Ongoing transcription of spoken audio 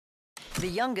The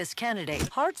youngest candidate,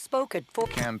 Hart spoke at full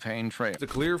campaign trail. The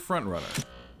clear frontrunner.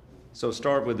 So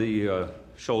start with the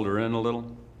shoulder in a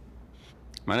little.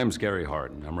 My name's Gary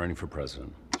Hart, and I'm running for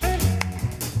president.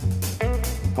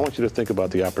 I want you to think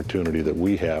about the opportunity that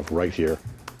we have right here,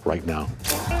 right now.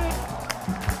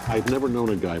 I've never known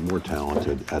a guy more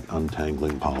talented at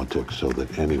untangling politics so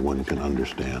that anyone can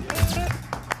understand.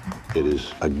 It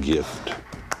is a gift,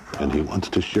 and he wants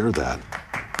to share that.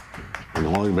 And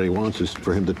all anybody wants is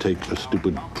for him to take a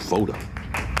stupid photo.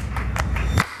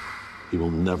 He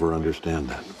will never understand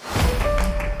that.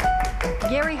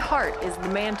 Gary Hart is the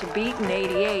man to beat in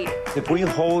 '88. If we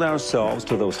hold ourselves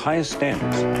to those highest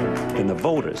standards, then the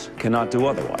voters cannot do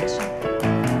otherwise.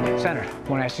 Senator, I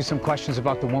want to ask you some questions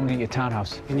about the woman at your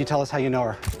townhouse. Can you tell us how you know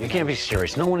her? You can't be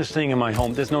serious. No one is staying in my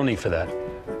home. There's no need for that.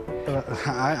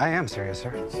 I am serious,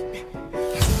 sir.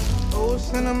 Oh,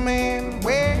 Cinnamon,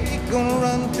 where you gonna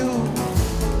run to?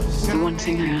 The one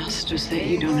thing I asked is that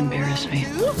you don't embarrass me.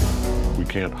 We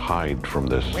can't hide from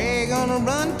this. Where you gonna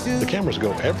run to? The cameras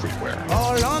go everywhere.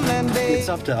 All on that day. It's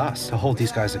up to us to hold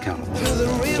these guys accountable.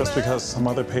 Just because some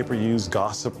other paper used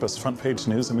gossip as front page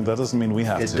news, I mean, that doesn't mean we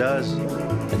have to. It does.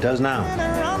 It does now.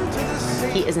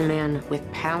 He is a man with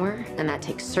power, and that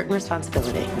takes certain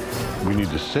responsibility. We need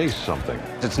to say something.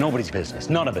 It's nobody's business.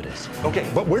 None of it is. Okay,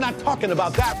 but we're not talking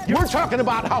about that. We're talking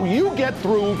about how you get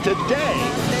through today.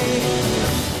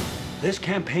 This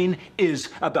campaign is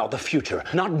about the future,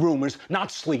 not rumors, not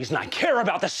sleaze, and I care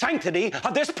about the sanctity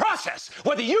of this process,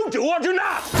 whether you do or do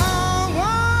not.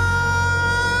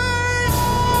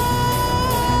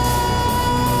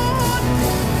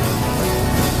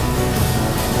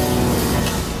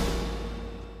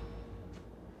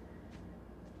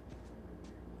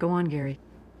 Go on, Gary.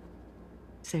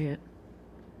 Say it.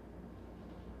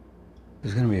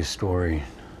 There's gonna be a story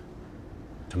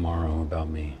tomorrow about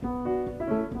me.